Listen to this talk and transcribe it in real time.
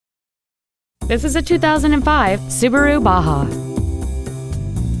This is a 2005 Subaru Baja.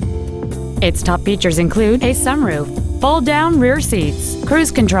 Its top features include a sunroof, fold-down rear seats,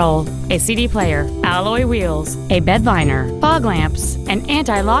 cruise control, a CD player, alloy wheels, a bed liner, fog lamps, an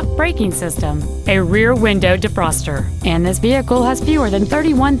anti-lock braking system, a rear window defroster, and this vehicle has fewer than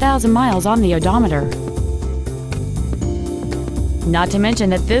 31,000 miles on the odometer. Not to mention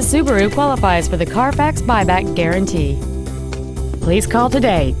that this Subaru qualifies for the Carfax buyback guarantee. Please call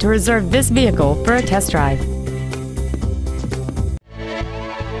today to reserve this vehicle for a test drive.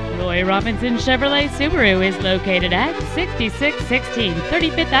 Roy Robinson Chevrolet Subaru is located at 6616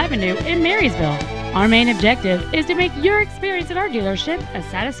 35th Avenue in Marysville. Our main objective is to make your experience at our dealership a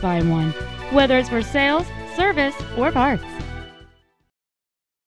satisfying one, whether it's for sales, service, or parts.